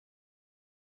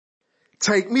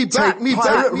Take me back,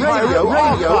 radio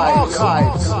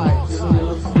archives.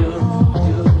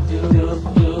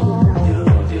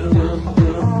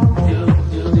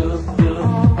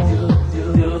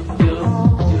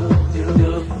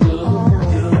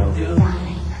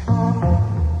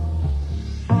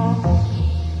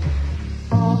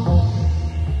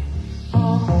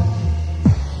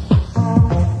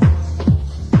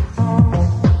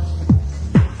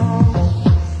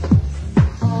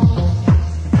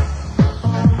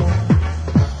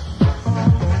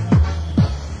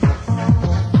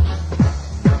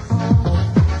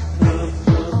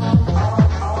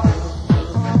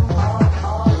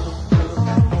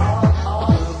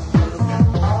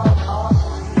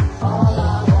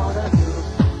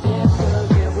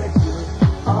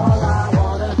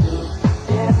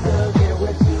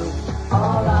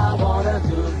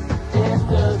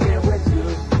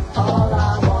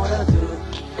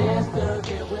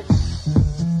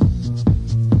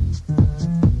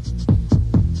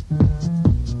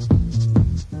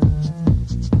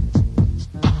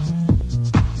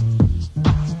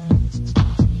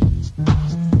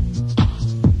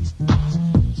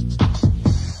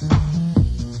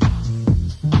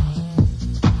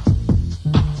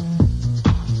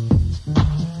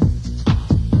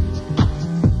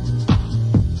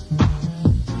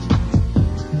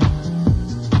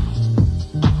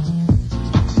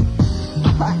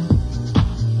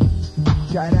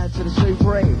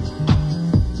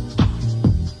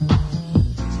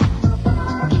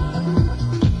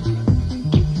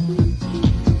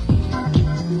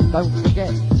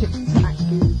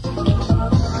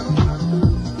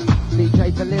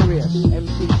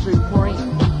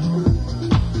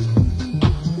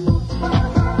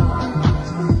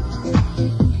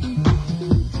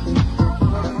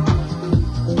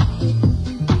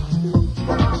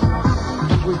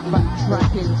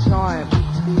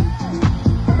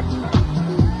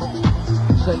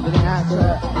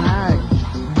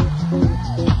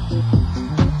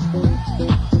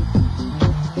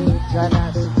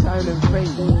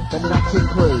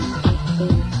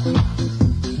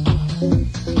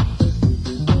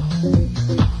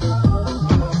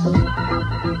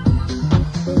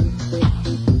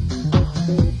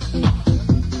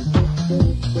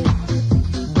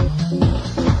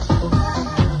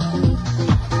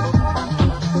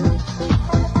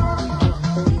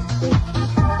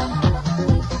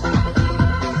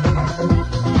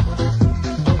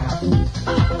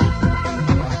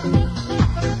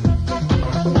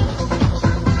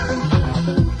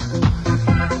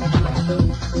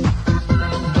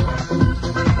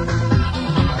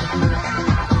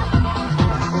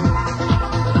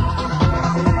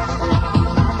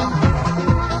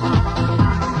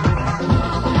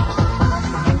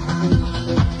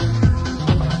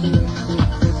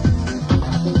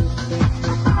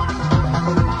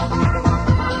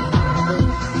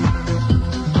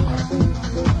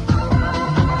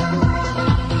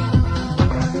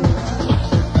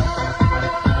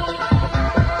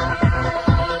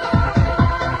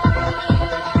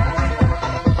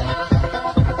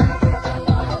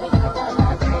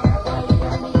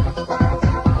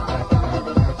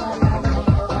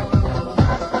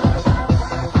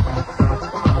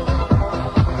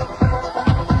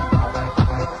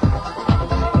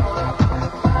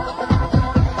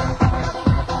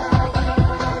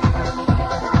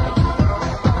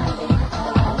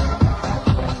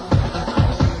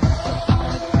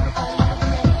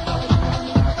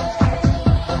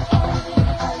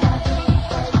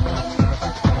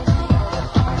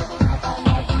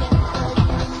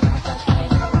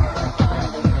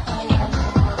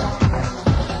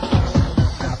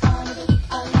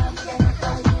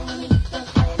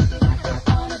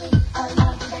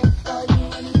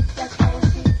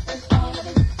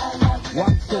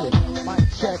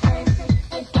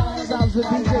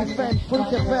 DJ Fen, Freek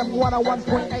FM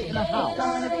 101.8 in the house.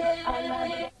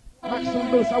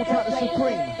 Maximum boost, I'll try the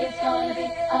Supreme.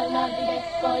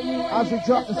 As we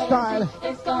drop the style.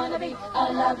 It's gonna be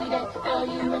a lovely day for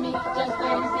you and me. Just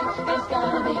crazy. It's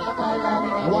gonna be a lovely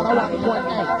day.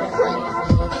 101.8.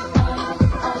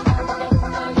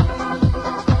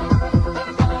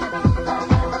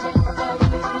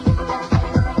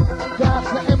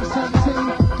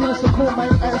 Cool,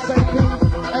 mate, ASAP,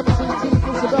 MCT,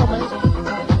 give us a bell, mate.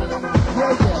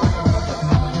 Yeah, yeah.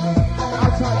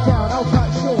 I'll type down, I'll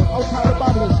type short, I'll type the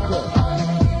bubblers quick.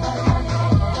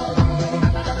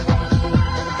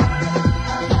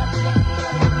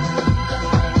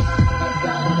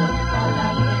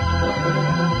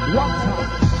 One time.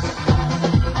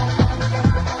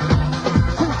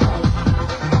 Two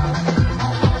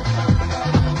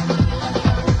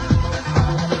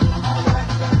times.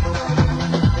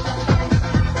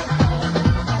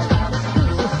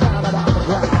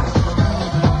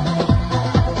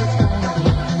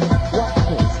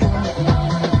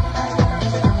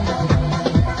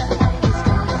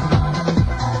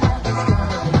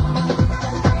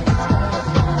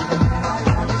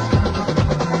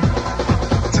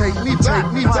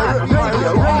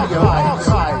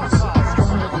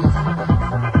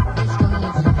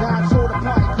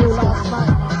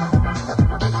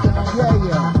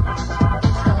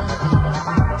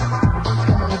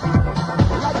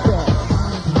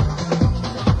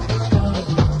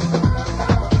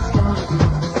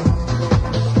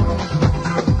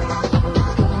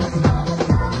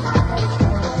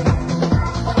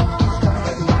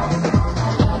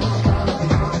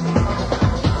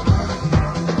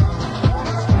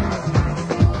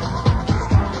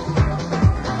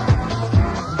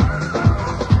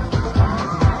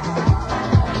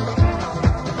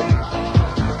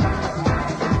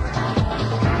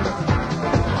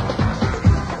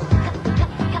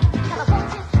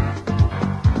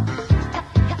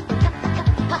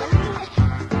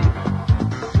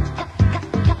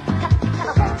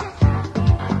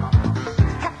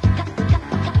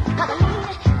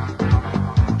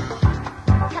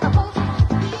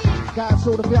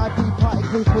 the VIP party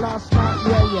crew for last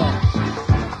night,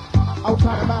 yeah. Old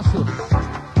tight Massive.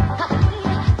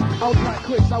 Old tight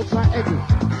Chris, old tight Eddie.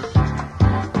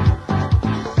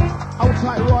 Old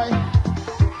tight Roy.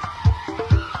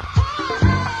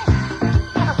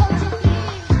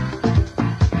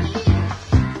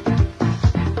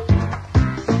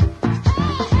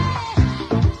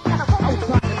 Old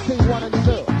tight T1 and 2.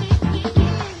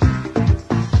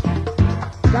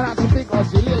 Shout out to Big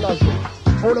Ozzy, Little Ozzy.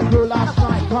 All the crew last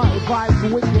night, party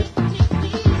vibes, wicked.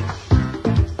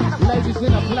 Ladies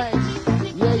in a place,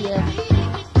 yeah.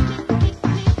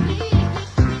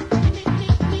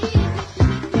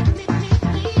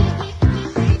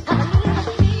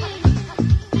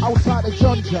 Outside the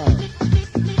John Joe.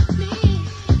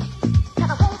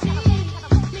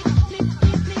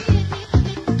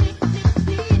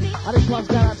 And this one's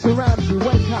going out to Ramsey,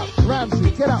 wake up.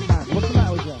 Ramsey, get up, man. What's the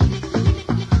matter with you?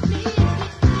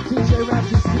 DJ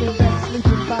Ramsey still in bed,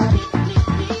 sleeping bad.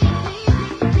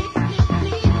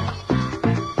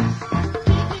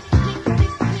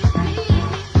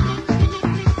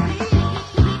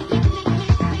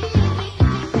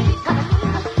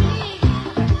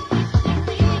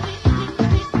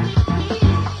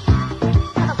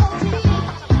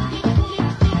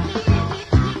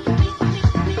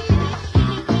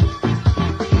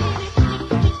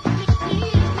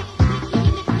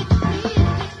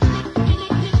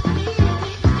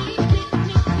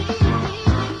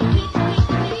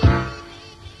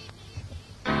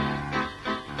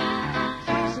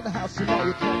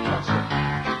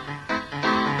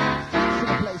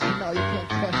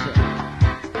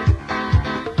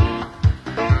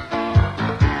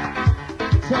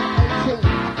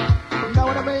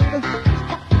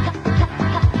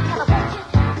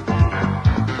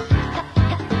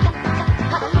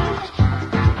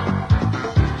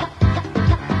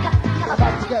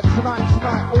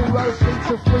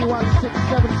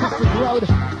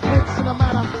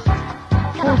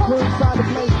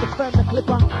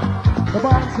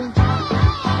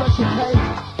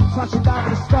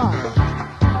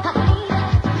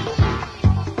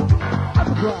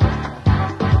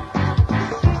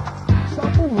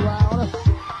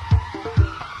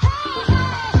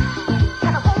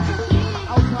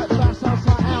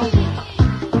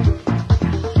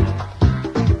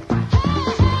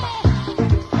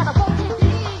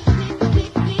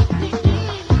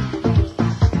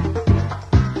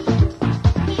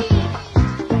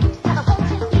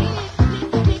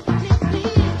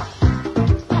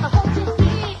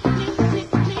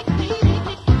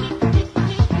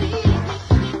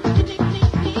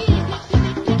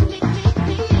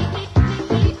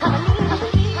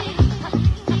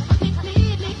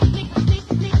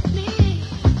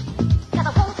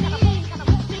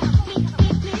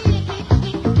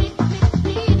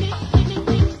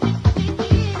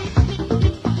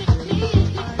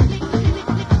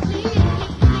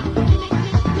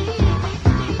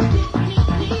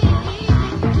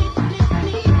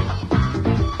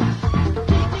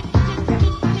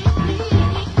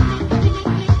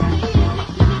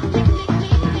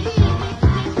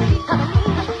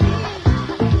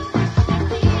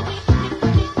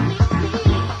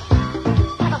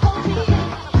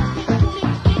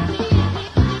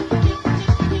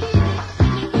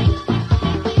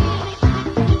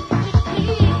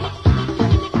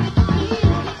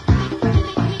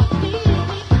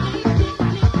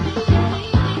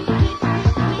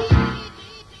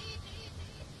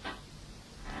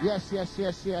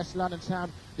 Yes, London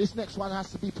Town. This next one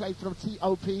has to be played from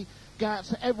T.O.P. Go out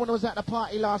to everyone who was at the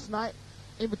party last night.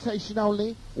 Invitation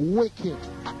only. Wicked.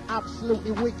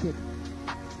 Absolutely wicked.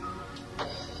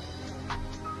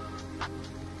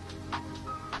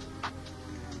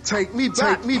 Take me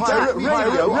back,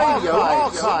 radio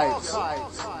archives.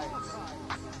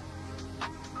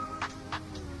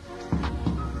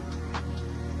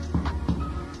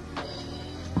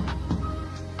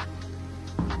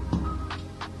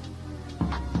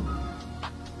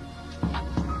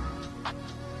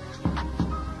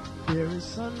 There is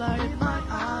sunlight in my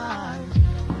eyes.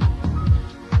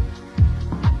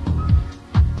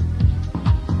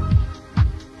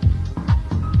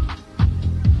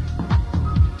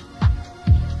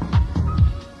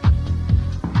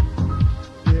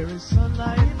 There is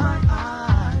sunlight in my eyes.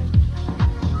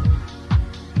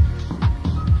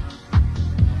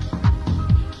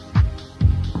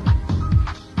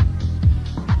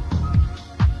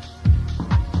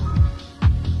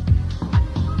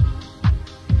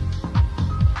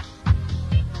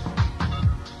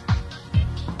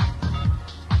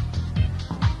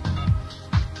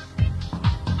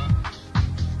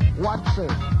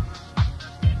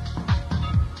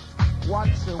 1,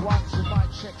 2, 1, 2,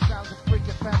 mic check. Sounds of Freek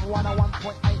FM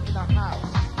 101.8 in the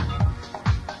house.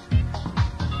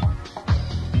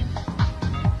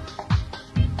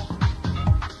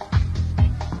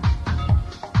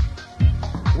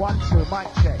 One, two, mic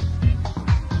check.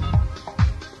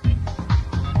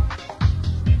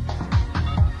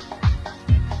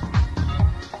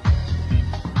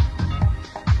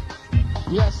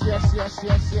 Yes, yes, yes,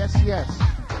 yes, yes, yes.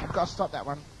 I've got to stop that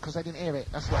one because they didn't hear it.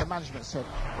 That's what the management said.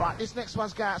 Right, this next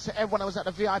one's going out to everyone that was at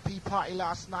the VIP party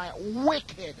last night.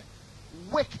 Wicked.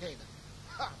 Wicked.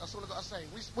 Ha, that's all I've got to say.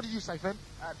 What did you say, Fen?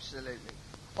 Absolutely.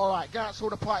 All right, go out to all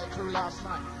the party crew last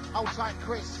night. Old tight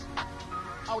Chris.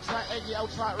 Old tight Eggy.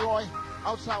 Old tight Roy.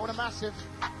 Old tight with a massive.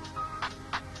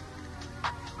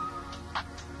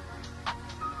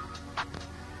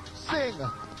 Sing.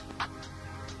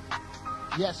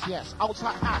 Yes, yes. Old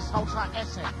tight Ass. Old tight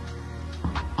Essen.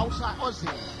 Old tight Ozzy.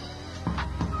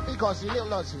 Big Ozzy, little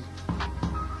Ozzy.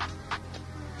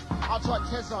 Old tight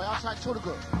Tezoy. Old tight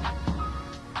Turgut.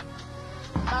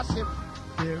 Massive.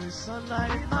 There is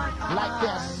sunlight in my eyes. Like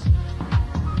this.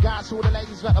 Guys, all the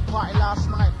ladies at the party last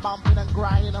night, bumping and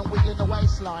grinding and wiggling the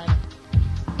waistline.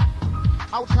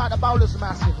 Outside the bowlers,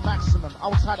 massive, maximum.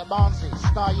 Outside the Barnsley,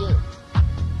 Star U.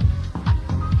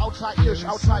 Outside Yush,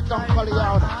 outside Don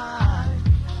Corleone.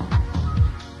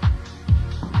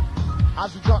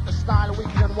 As we drop the style,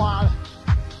 wicked and wild.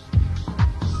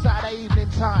 Saturday evening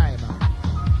time.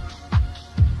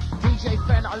 DJ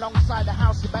Fen alongside the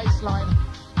housey bassline.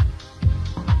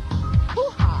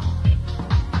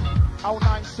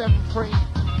 0973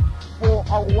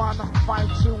 401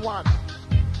 521.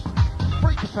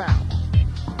 Freek FM.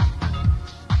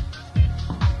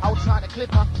 Outside the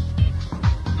clipper.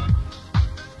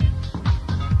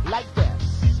 Like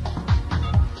this.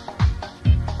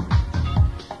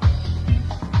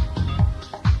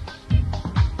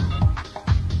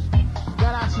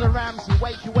 Get out to the Ramsey.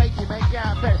 Wakey, wakey, man. Get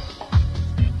out of bed.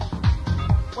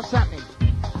 What's happening?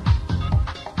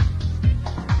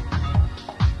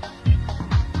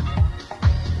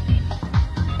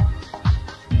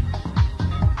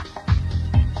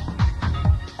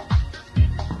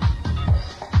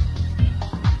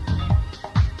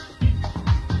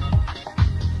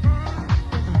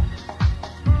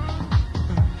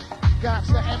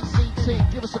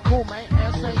 Give us a call, mate.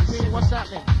 SAP, what's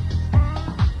happening?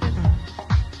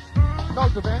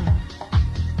 Goes the bit.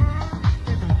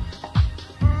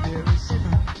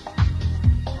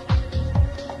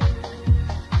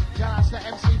 Shout out to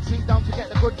MCT, don't forget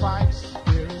the good vibes.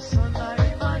 There is sunlight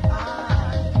in my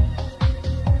eyes.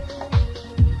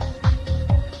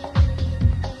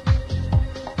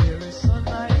 There is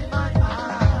sunlight in my eyes.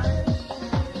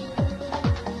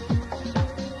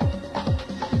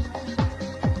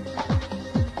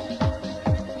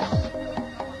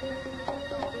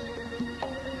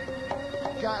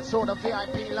 Saw the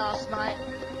VIP last night.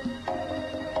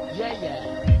 Yeah, yeah.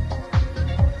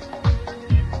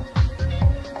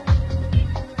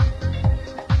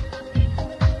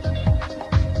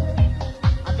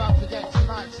 And don't forget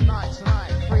tonight.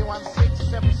 316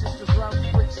 Seven Sisters Road,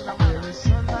 Bricks in the Manor. There is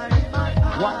sunlight in my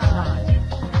eyes. One time.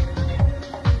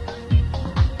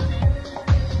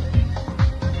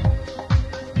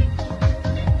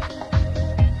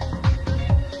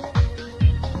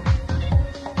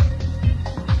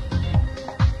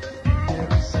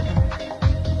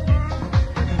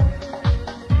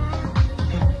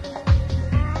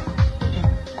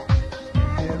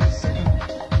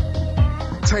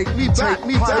 Take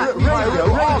me back,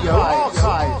 radio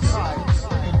archives.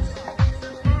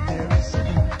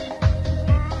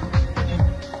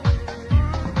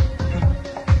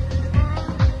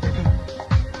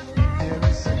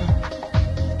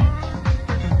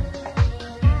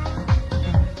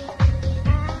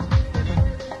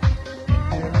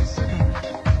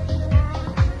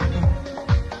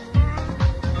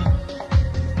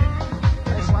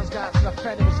 This one's got to the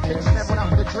Fen, it was kissing everyone up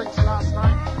with the drinks last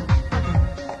night.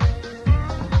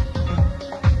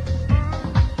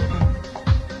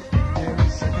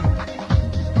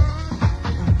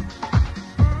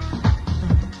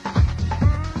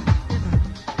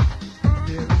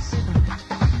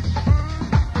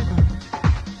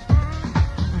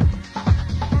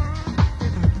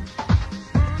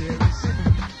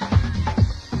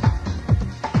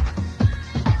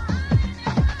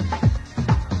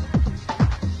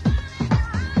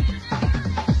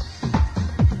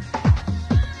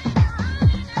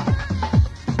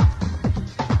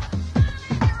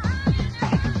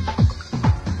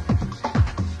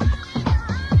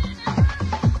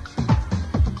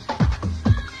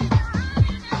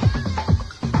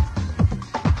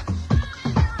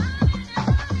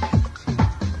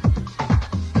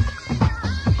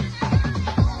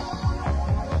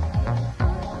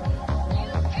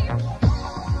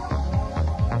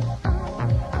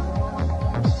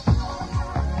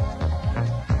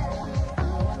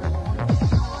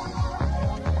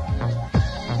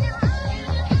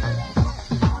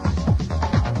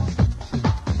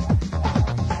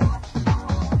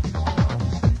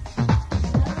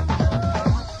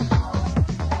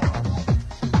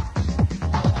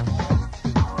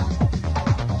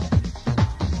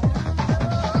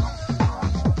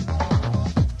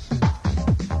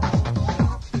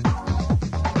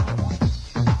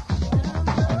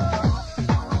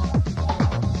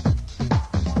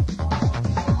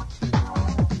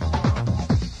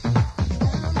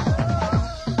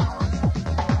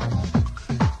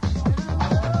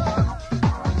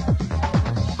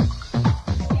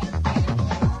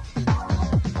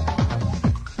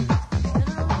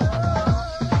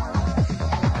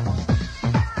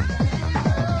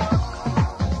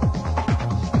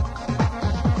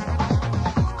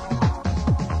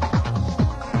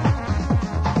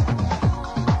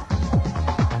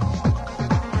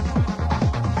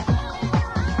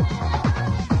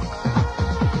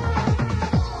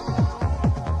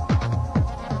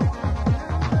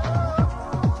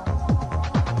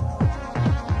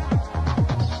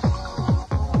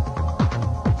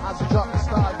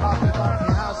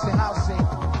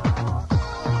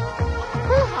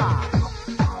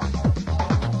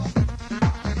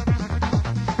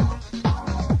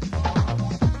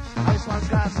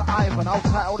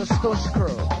 Stush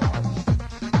Crew.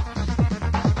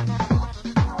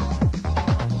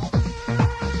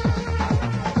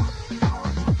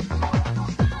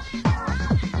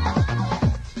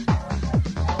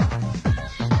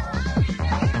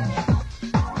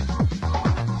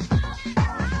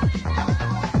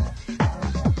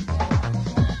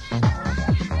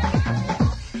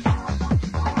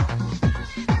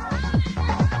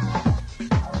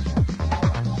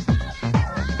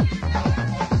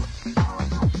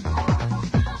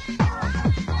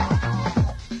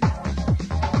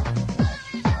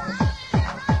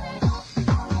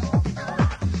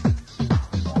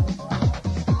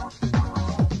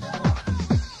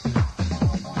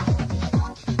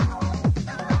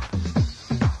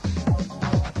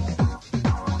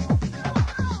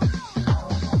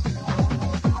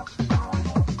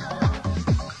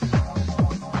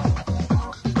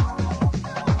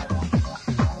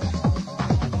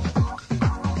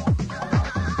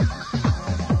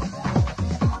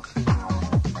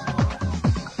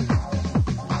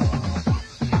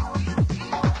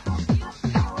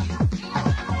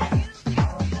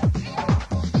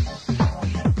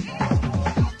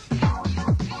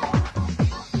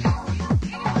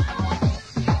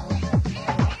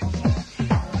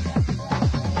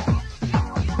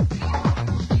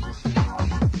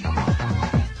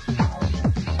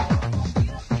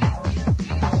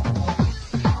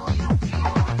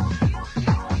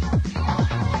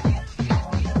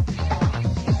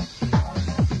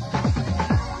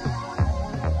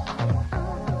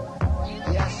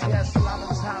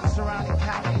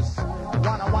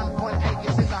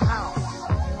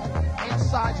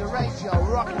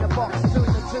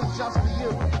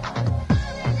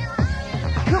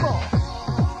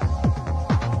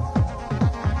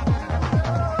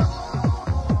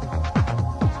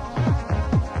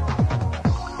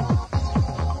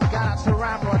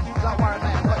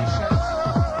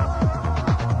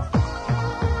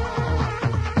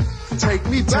 Take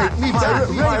me back,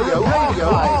 radio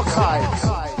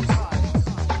archives.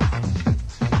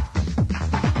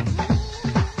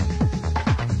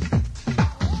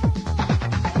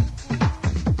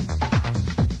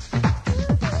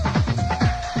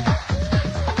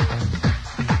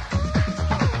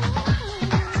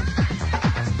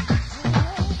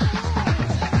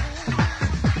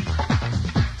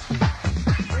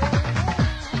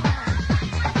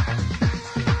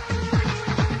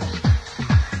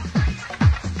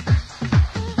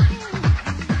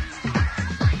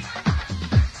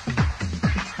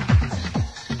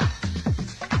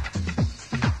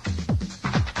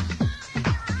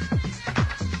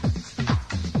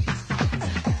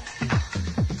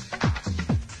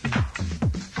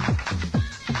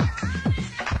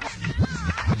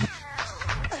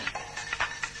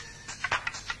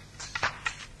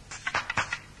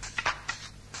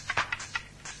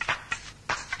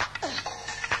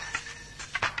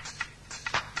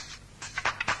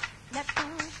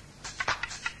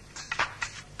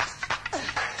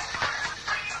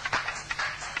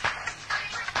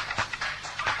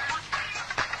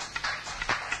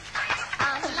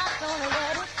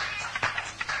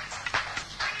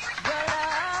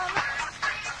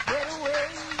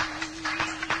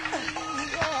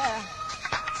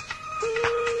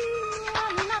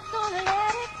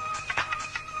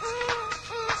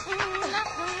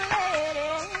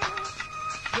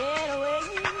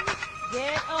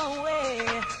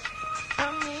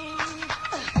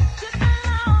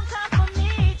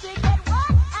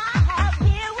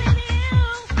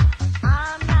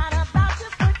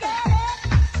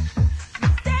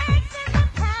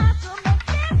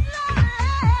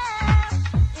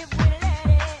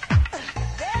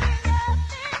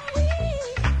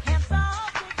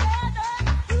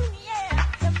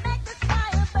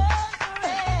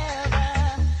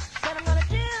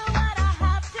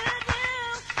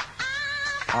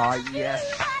 Yes.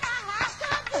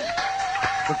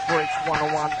 The Freek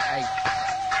 1018.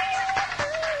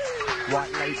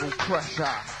 White label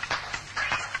pressure.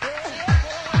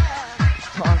 It's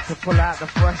time to pull out the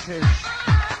freshers.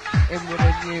 In with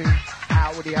the new,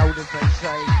 out with the old, as they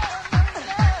say.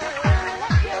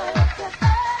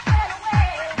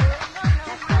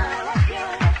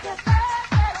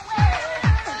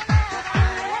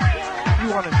 You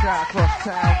want to shout across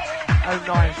town?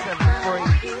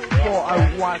 0973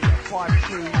 401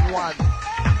 521.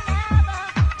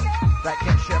 That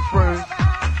gets you through.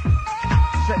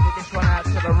 Sending this one out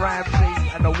to the Ramsey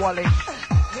and the Wallace.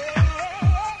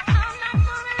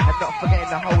 And not forgetting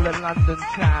the whole of London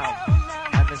town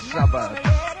and the suburbs.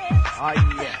 Oh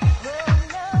yeah.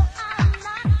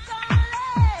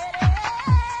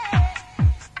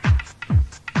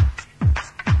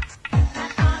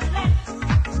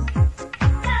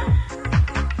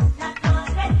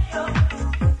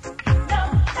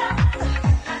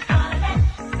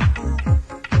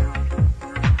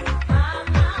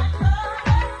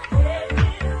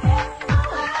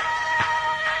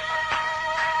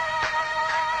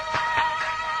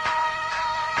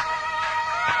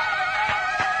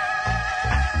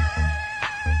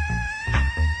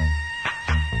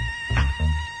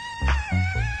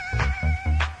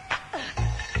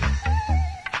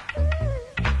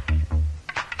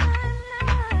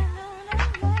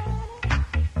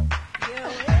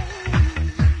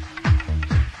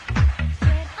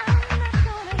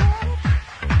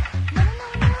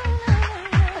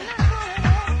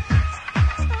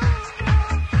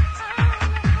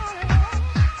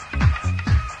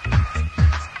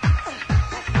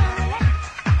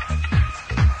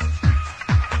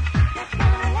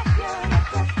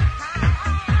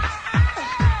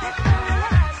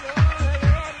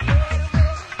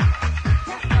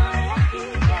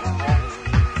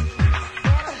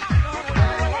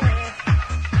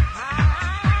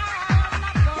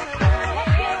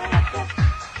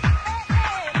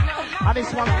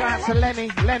 one going out to Lenny.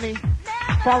 Lenny,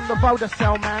 phone the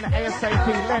Vodacell man, ASAP.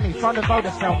 Lenny, phone the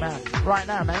Vodacell man. Right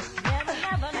now, mate.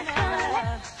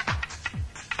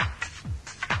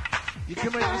 Your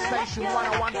community station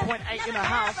 101.8 in the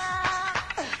house.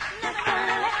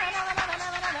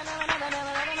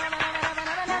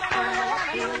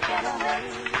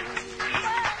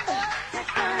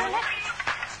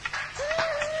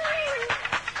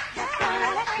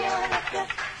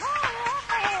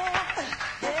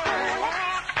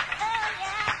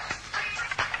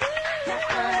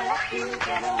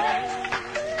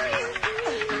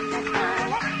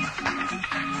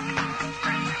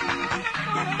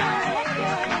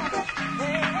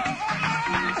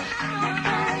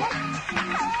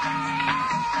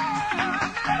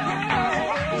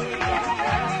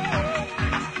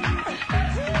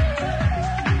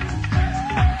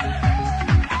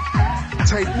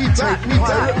 Take me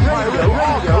back, radio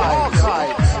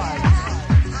archives.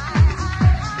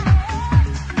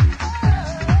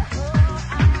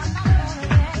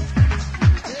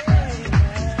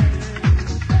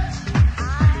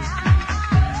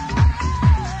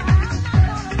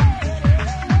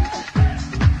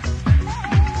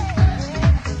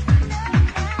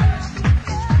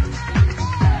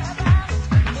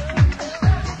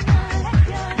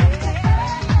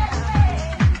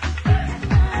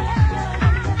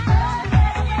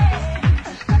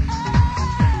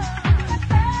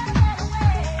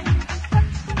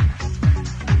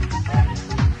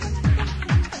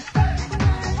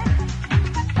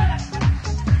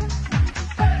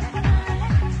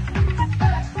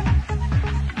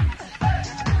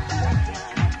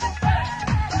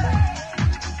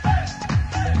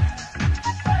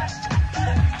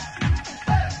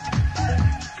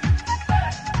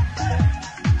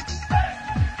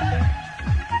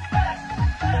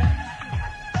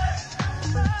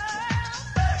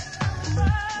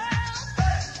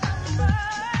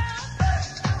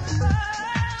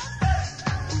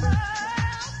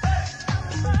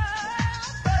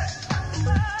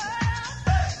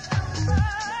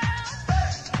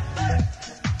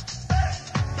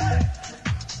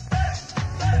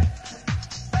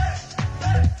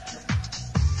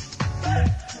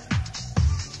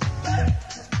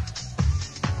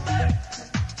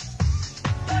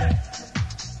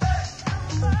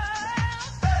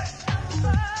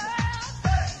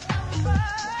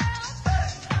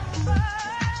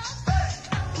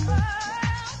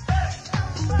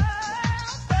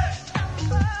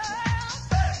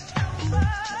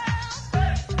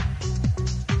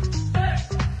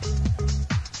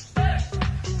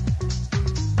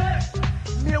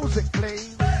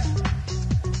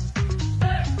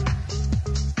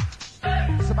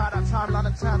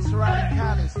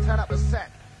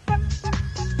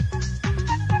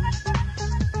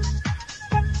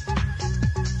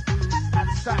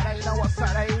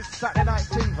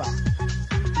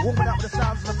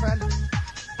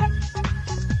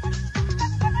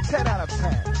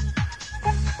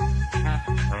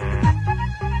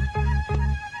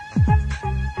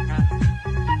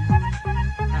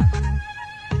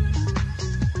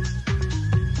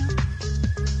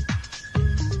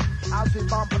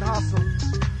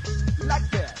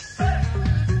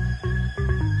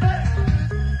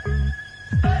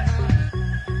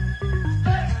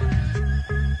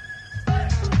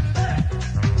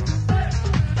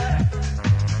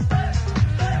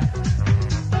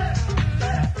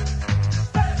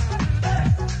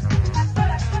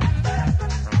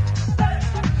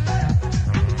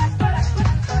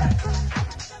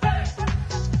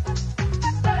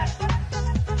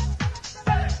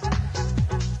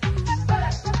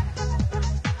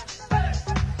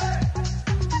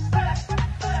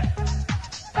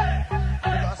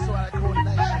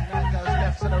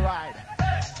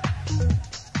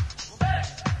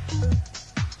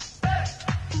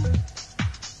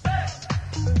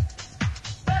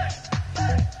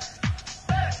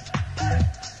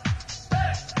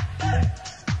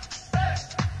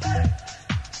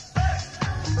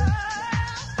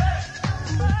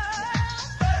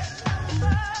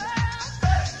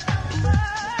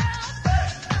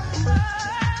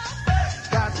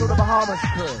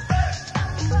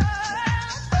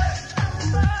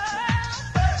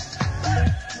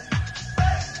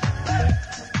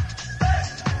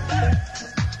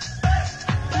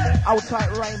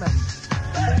 Outside Raymond.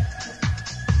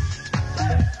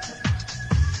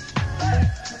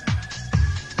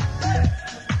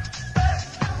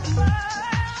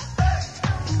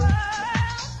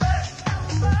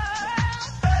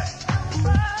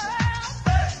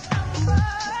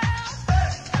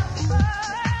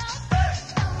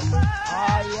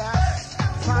 Ah yes,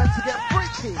 time to get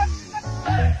freaky.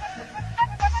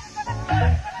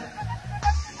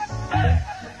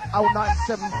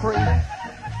 0973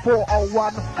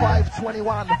 401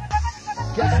 521.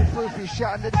 Get some through for your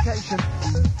shout and dedication.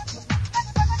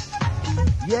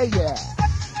 Yeah, yeah.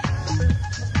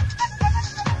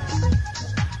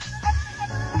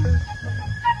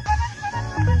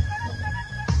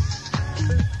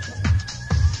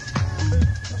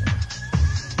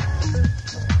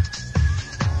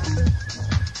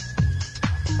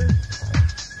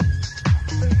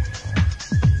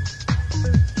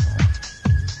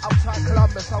 Outside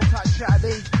Columbus, outside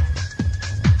Shady.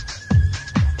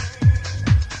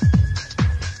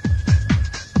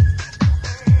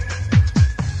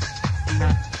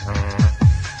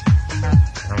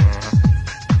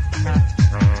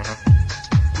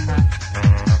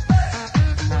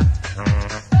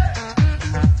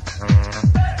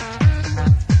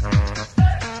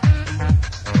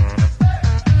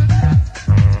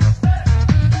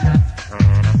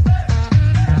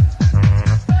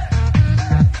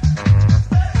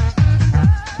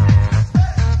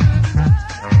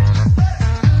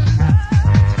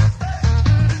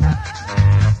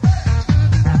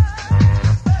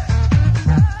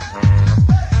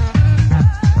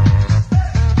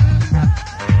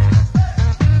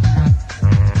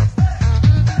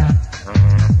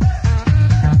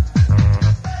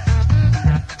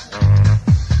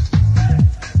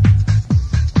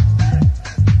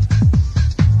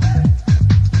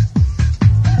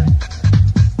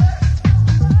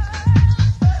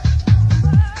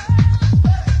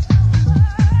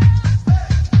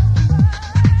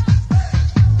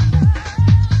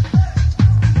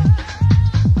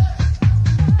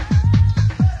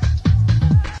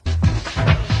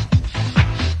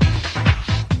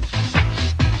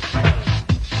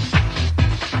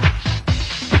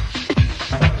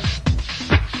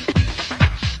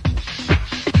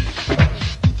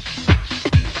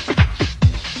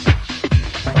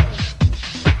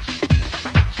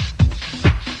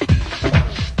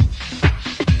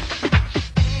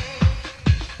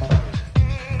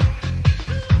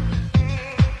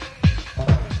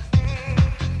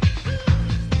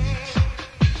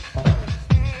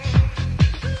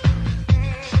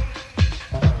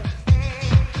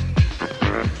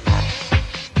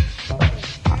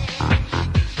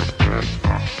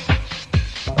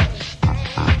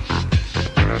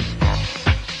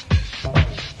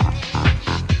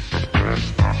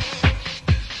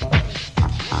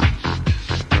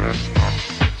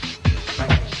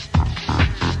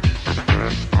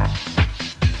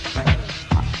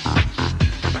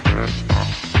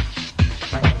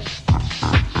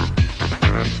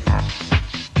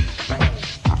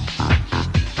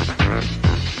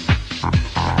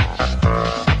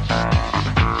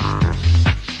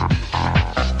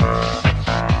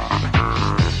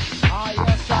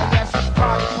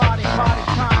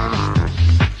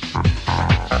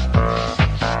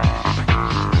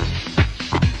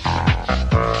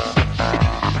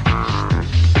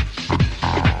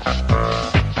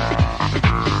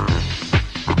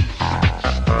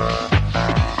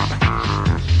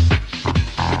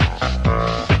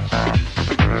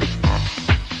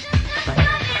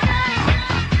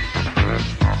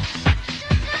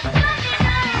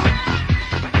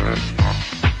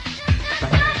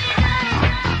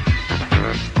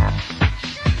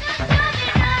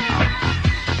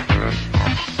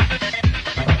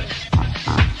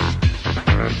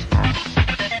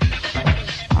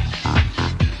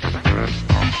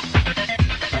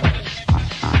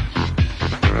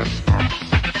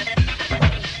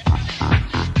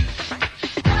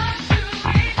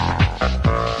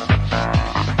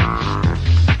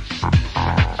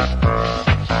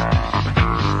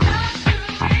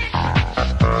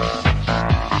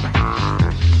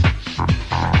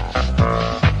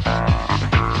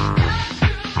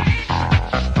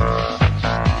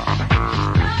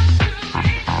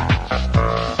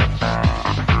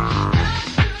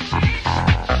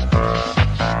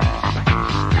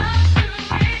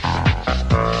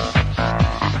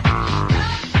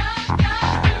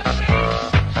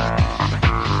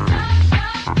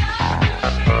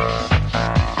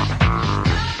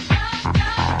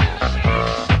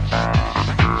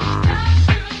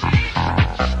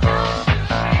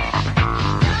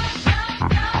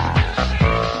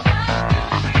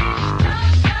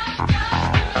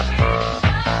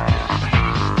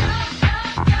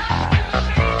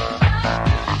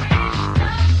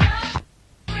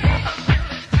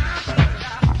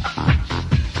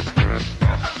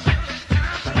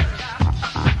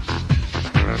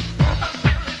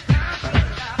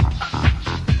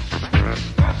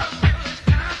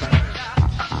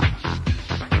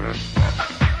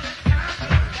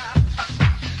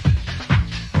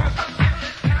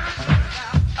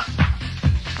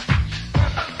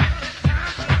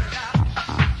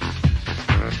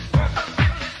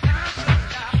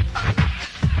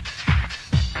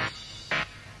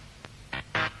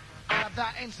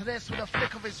 this with a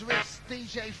flick of his wrist.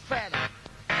 DJ Fen.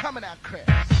 Coming out, Chris.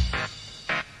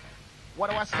 What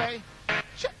do I say?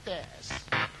 Check this.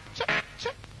 Check,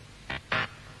 check.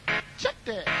 Check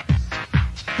this.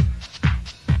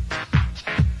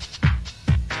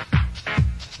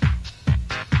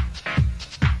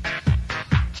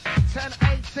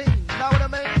 10-18, know what I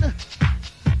mean?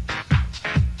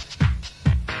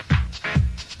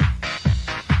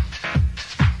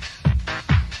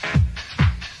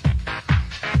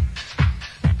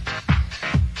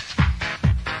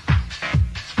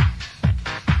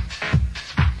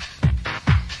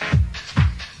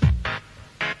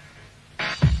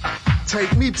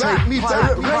 Take me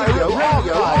back, radio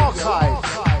archives.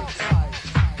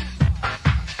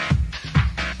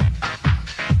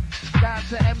 Down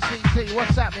to MCT,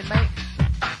 what's happening, mate?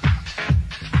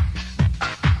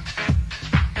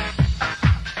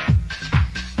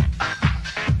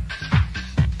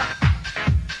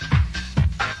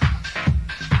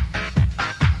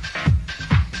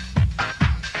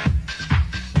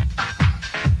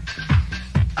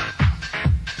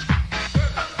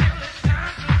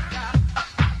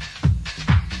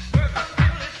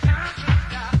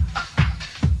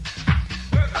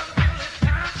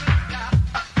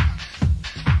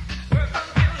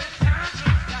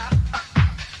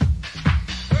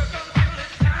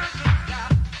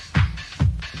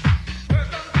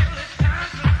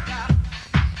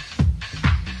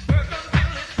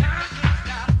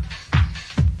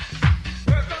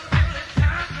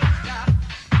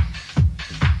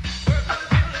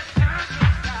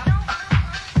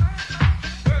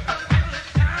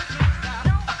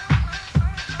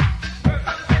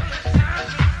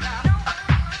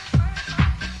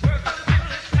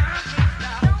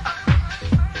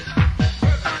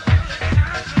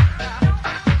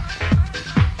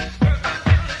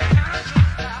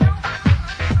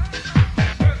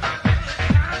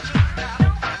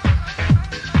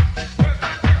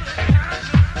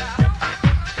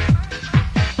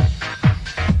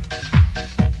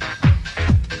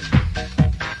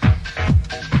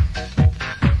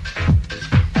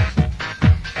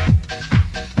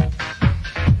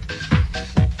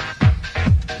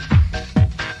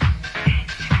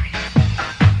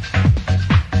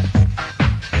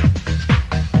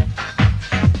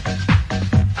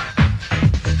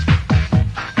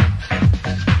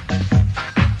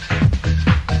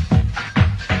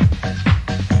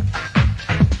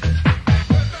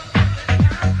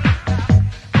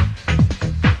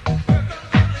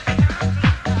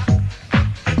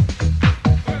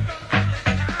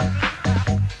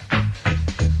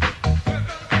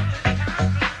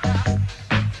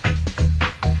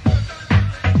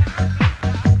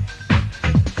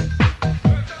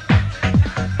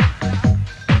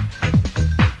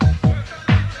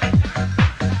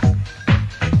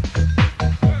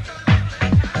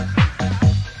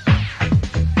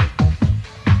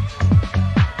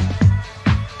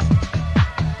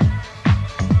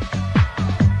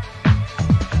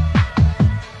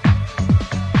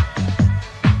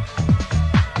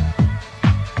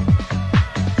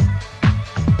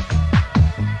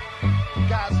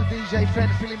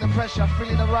 Pressure,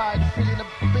 feeling the ride, feeling the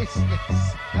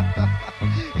business.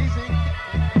 Easy.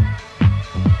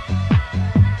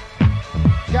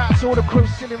 Got to all the crew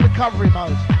still in recovery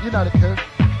mode. You know the crew.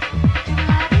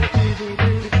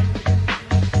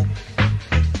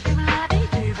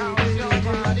 How's your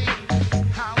body?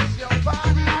 How's your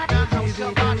body? Now how's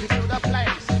your body to the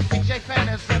place? DJ Fen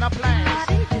is in a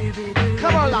place.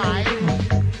 Come alive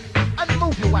and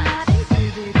move your ass.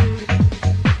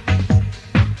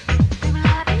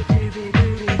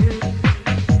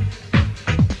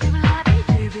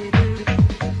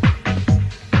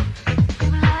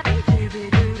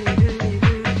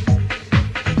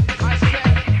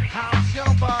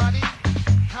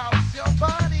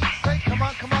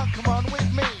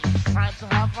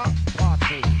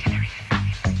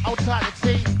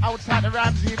 Outside the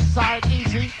Ramsey inside,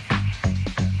 easy.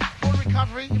 Full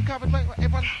recovery, you recovered, mate,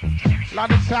 everyone.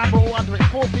 London town, we're all under it.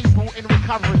 4 people in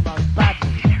recovery mode,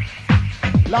 badly.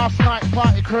 Last night,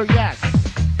 party crew, yes.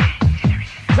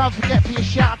 Don't forget for your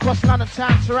shout across London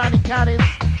town, surrounding counties.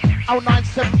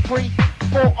 0973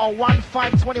 401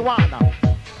 521.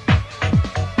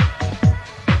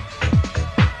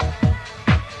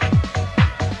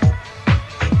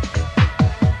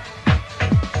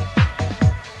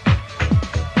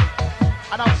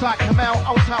 Outside Kamel,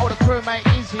 outside all the crew, mate.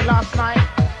 Easy last night.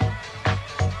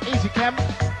 Easy, Kem.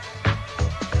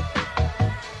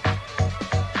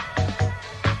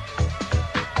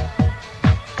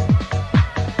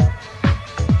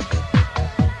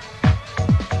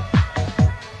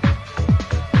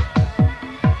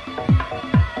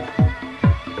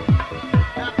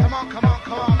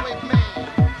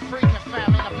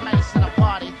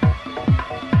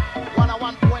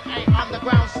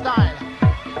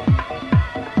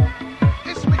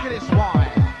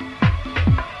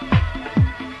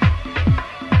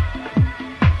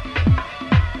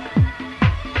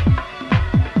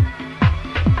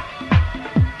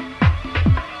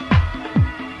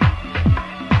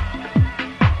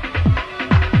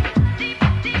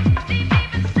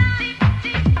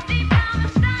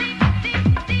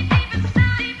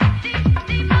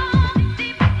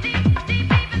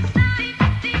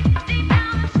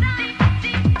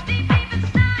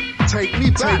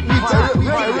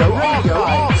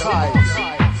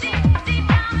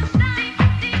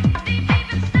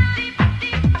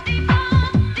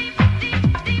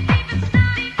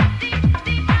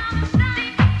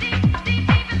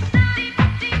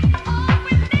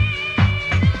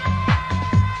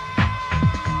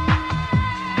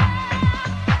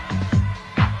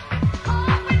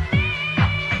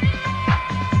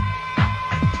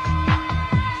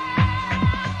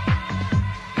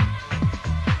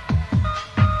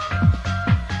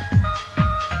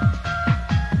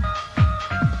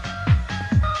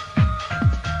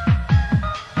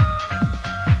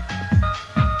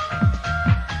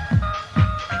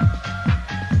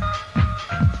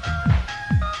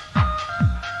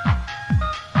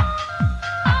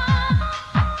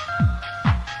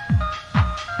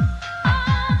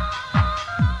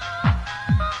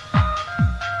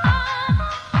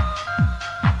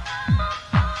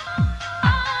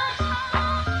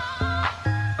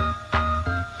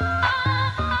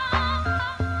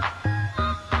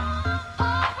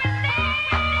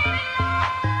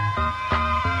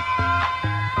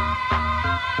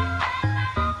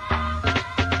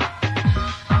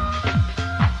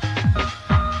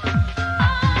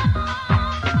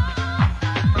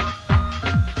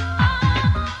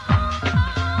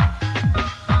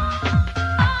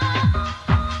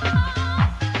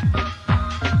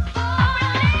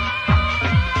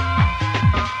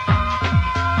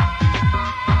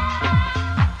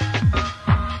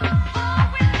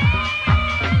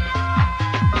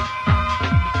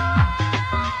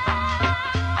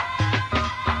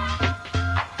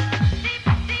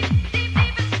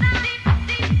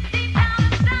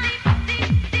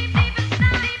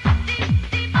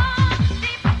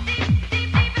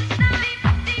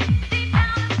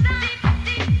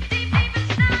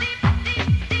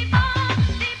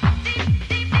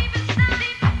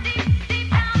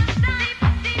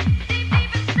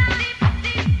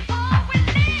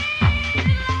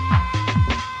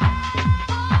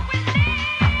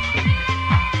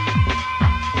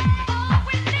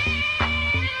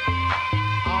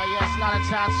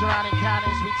 London town, surrounding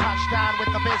counties, we touch down with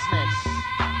the business.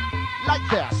 Like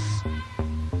this.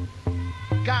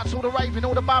 Got all the raving,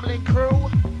 all the bubbling crew.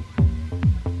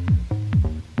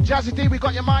 Jazzy D, we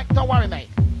got your mic, don't worry, mate.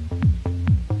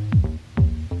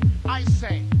 I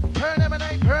say, permanent.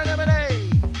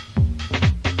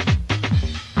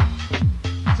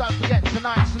 Don't forget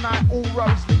tonight, all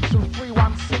roads lead to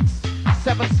 316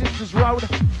 Seven Sisters Road,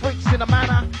 Freeks in the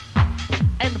Manor,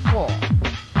 N4.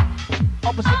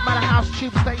 Opposite Manor House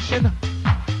Tube Station,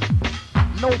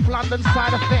 North London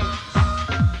side of things.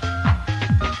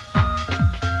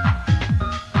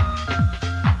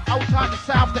 Outside the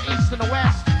south, the east and the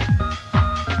west.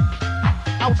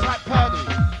 Outside Purdy.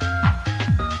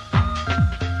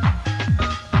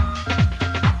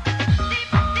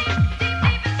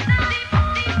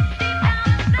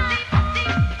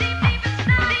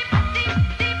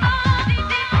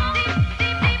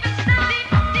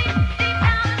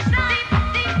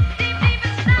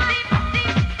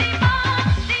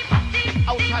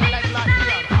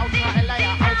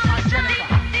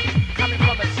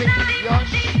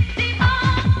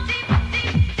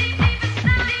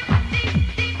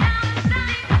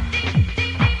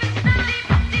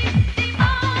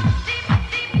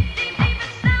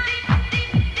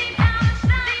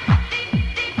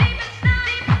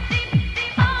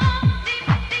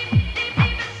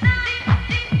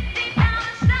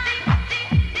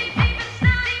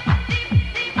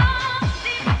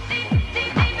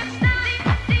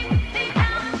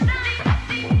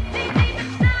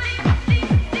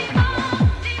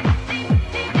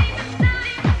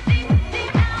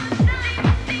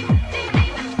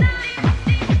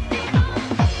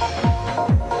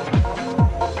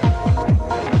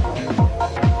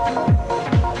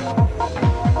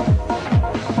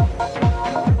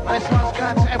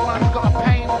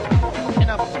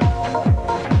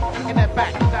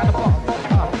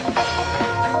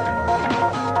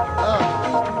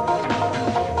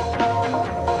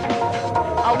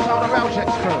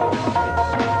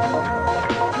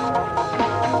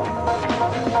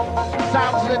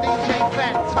 Sounds of the DJ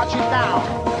Fen, touching down.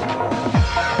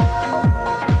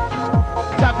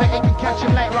 Don't think you can catch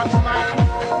him later on tonight.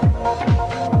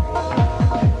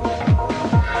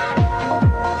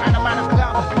 And the Man of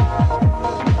Club.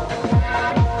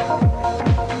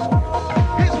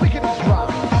 Here's Wicked as Drum.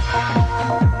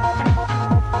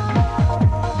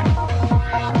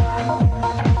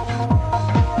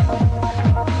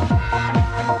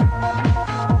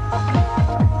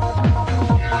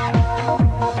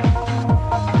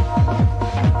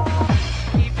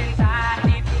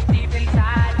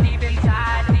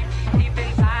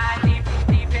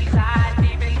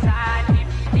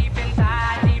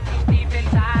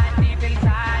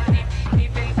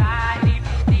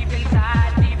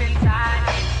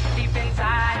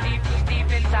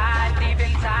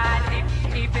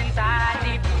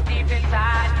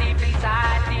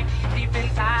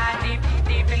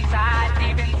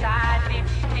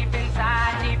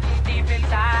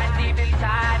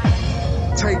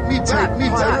 Take me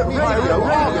back, radio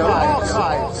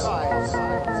archives.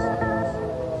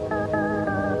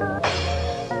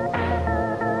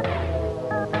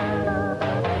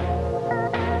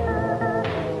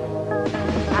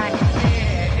 I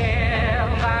can tell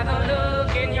by the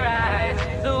look in your eyes,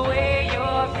 the way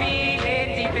you're feeling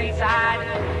deep inside.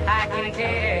 I can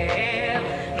tell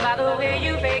by the way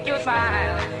you fake your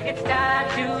smile. It's time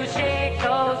to shake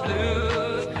those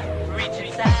blues. Reach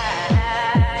inside.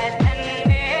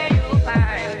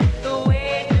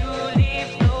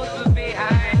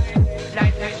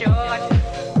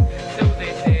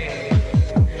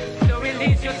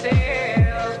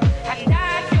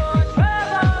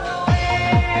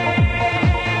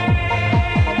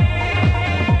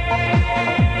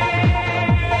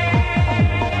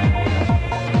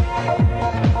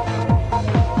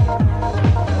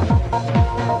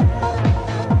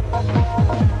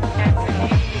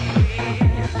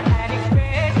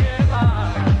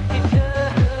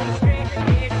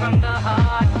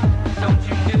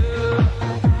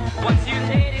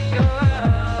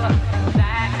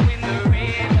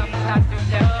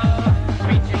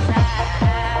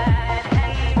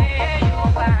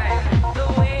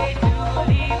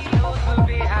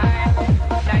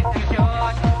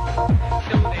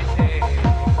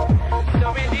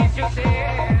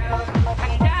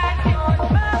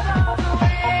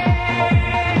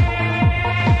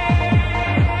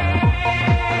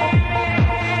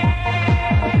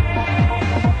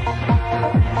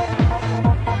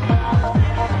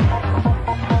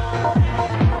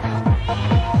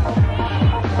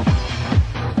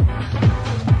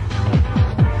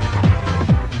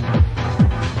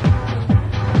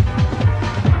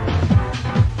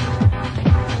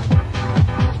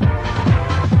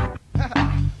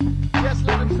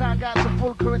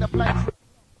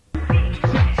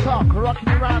 rocking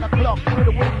around the clock through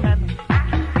the weekend.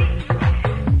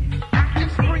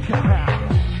 It's Freek FM.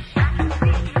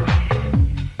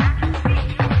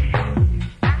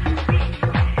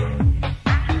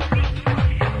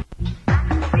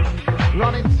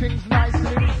 Running things nice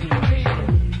and easy.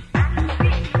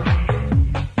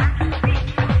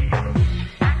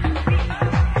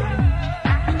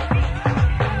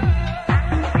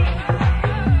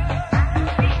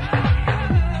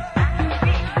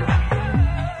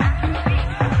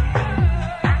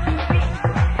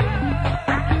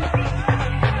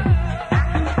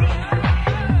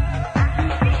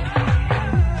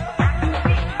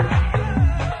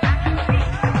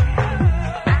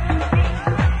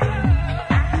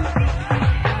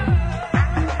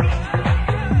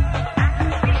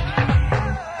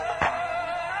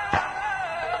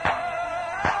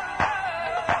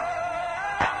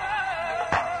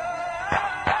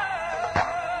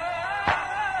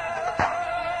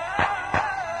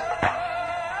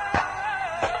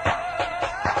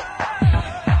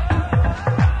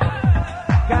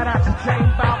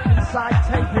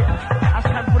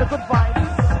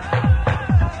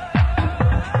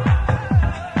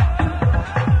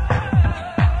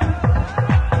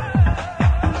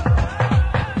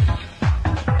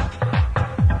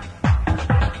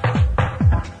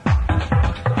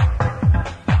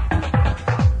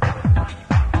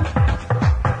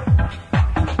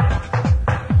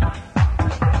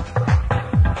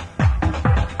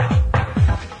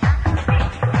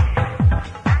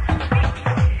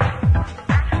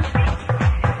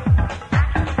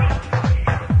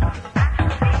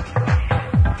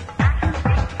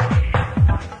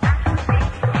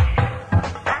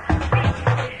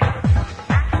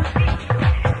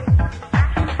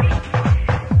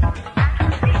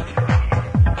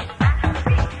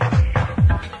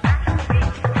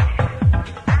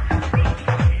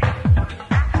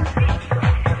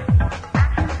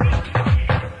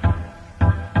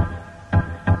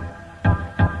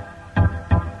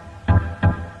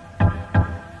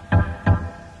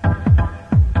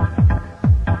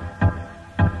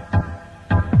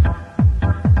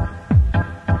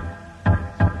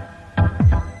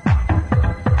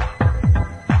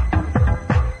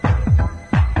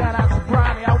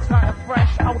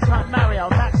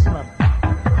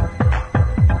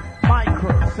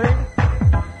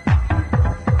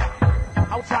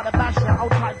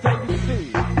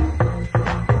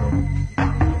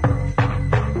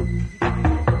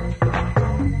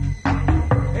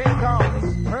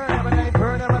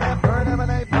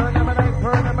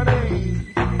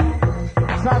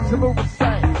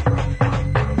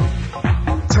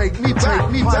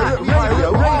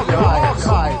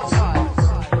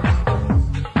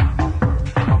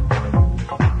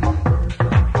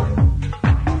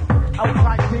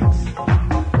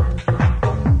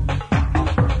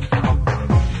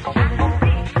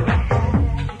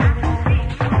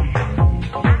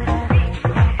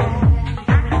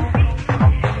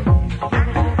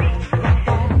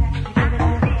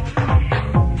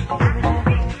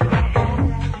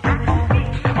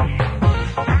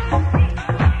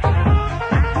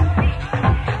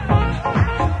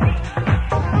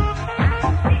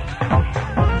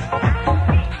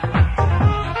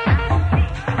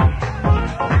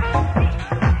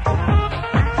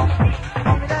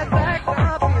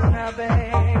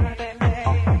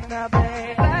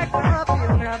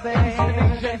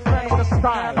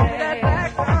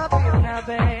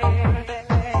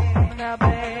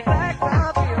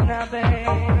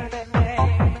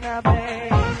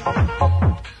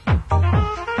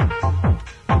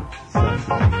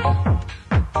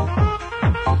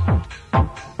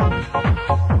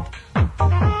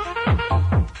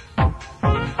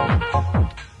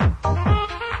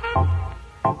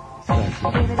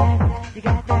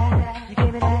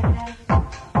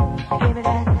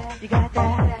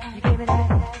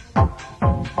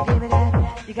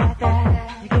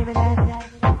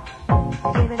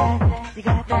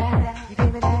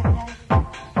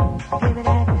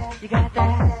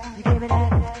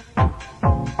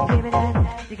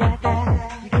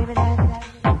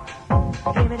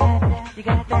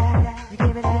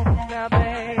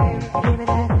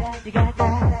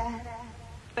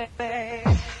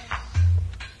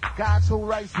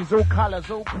 All colours,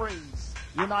 all creeds,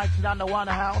 united under one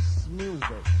house music.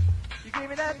 You give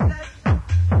me that,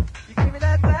 you give me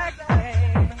that black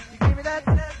thing. You give me that,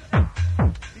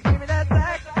 you give me that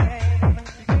black thing.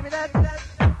 You give me that,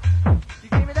 you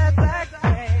give me that black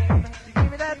thing. You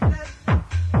give me that,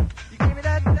 you give me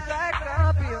that black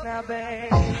thing. Now,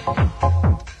 babe.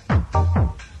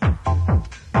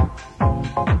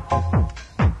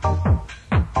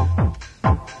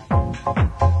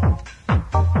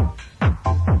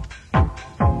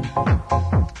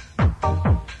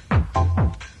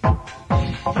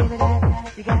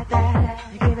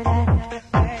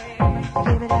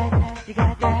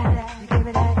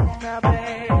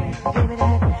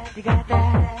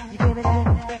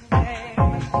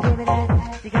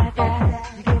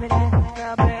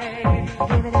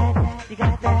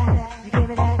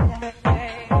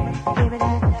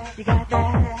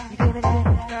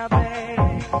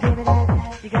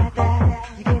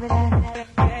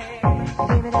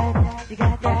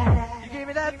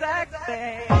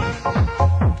 babe.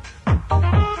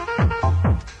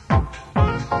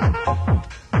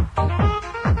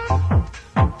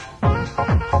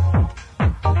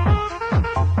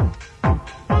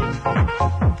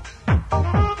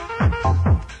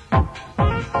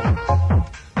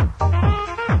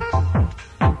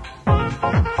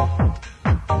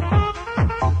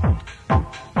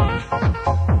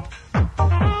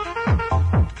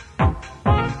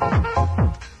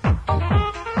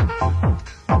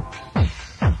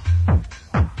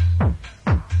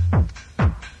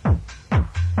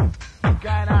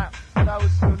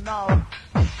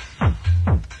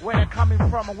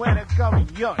 Where they're going,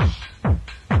 yosh. You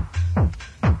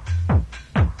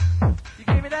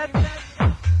give me that,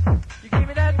 you give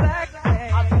me that black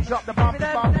thing. I can drop the bumpy,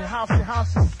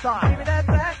 housey style. Give me that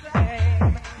black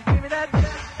thing. You give me that,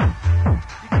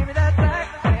 you give me that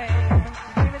black thing.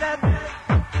 You give me that,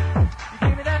 you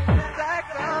give me that black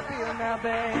thing. I feel now,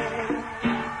 babe.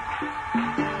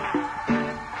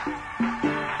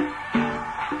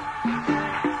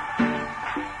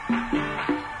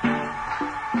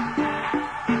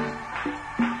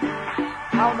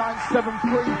 Oh,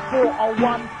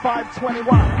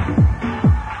 973-401-521.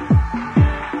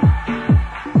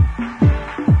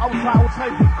 I will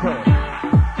take it, Chris.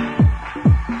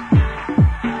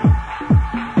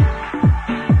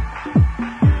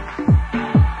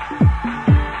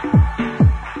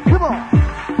 Come on.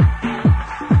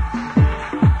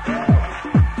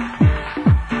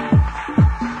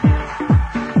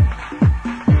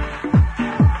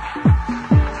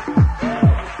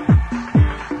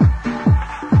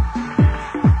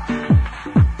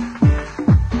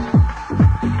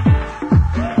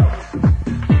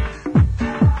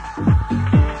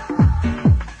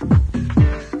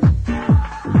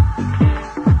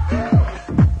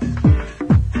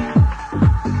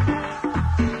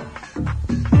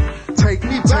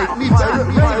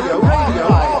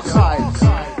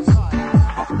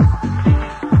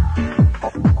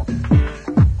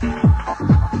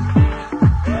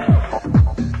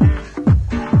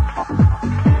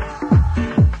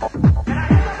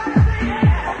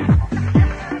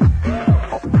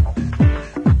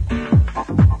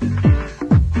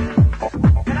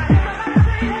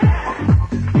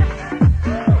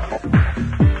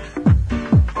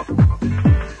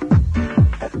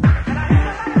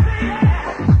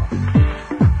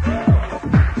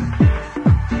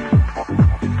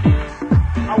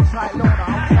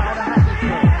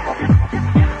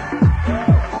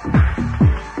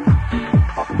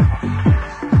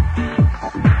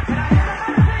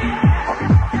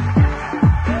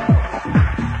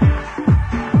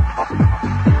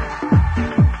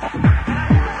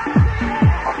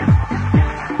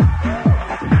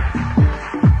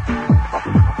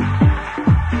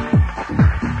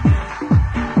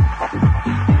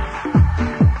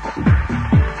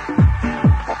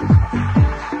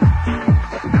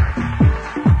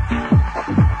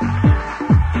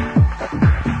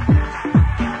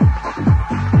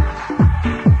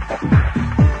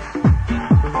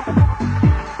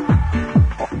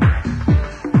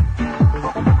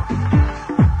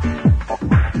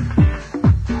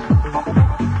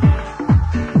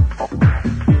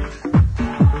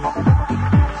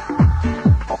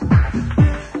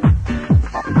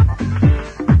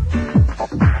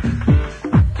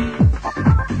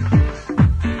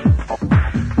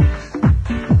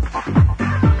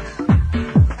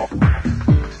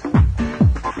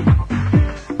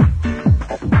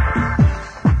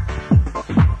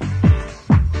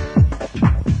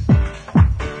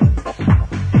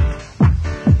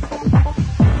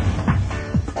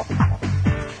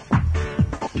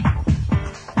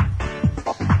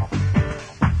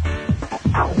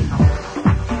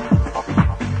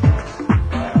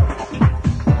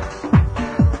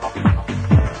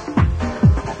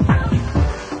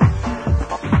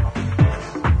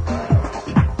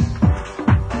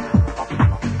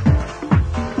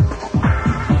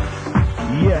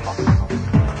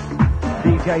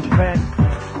 DJ Fen,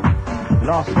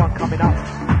 last one coming up.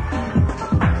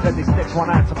 Send this next one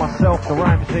out to myself, the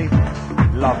Ramsey.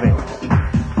 Love it.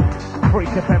 Freek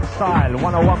FM style,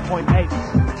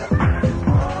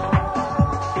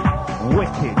 101.8.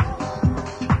 Wicked.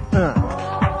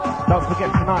 Don't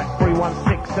forget tonight,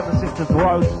 316 Seven Sisters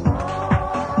Road.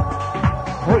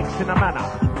 Freaks in the Manor.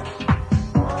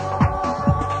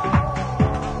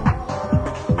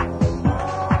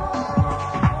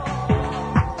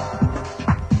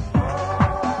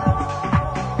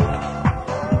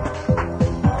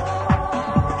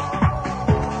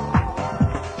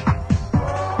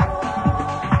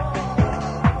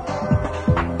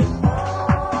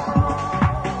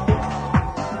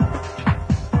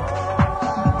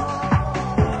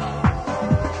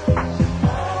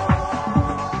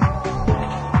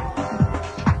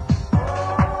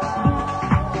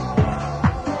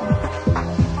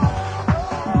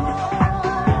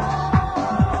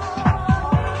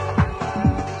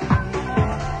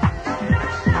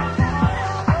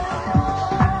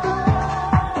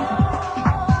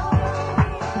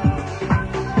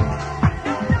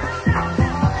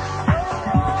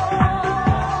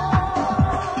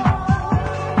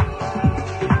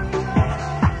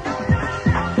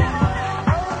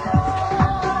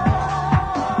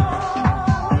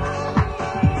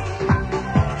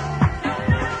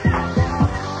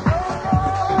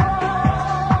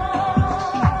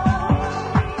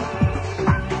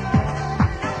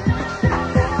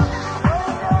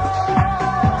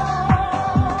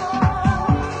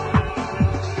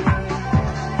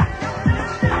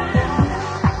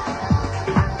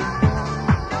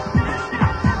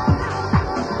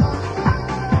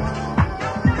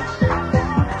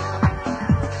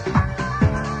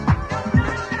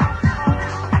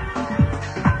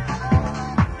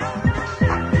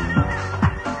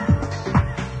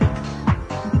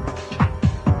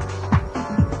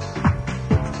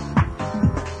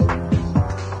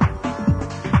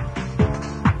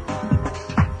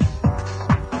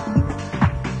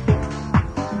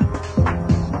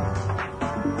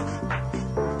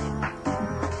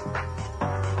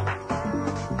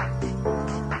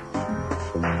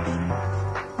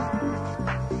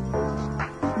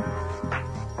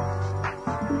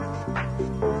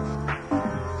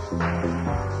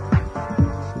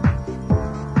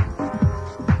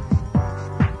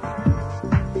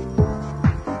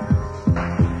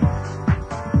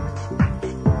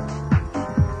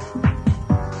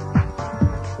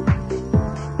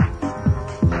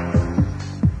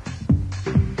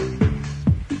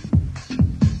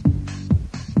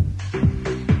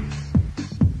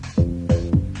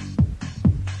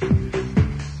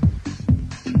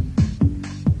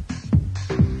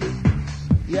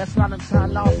 London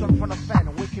Town, last one from the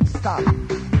Fen, wicked stuff.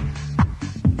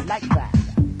 Like that.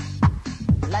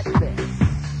 Like this.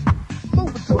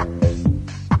 Move it to it.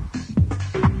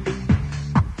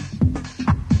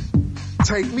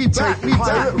 Take me back,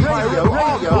 radio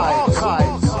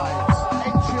archives.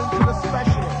 In tune to the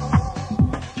specialist.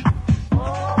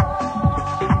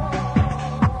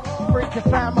 Freek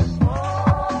FM.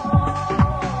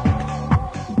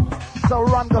 So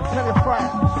run, go tell your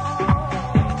friends.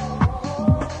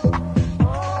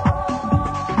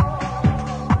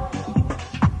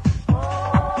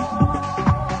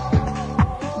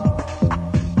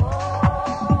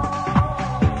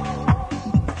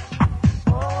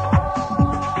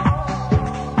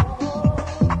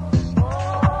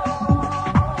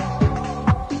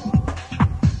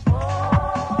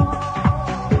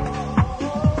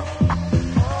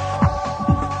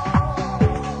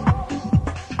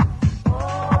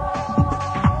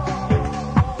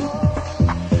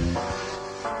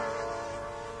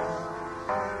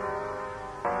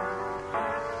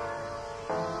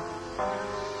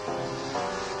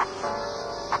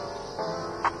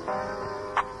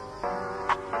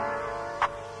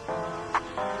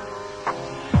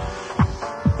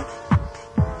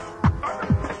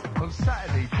 On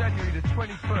Saturday, January the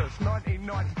 21st,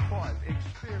 1995,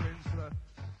 experience the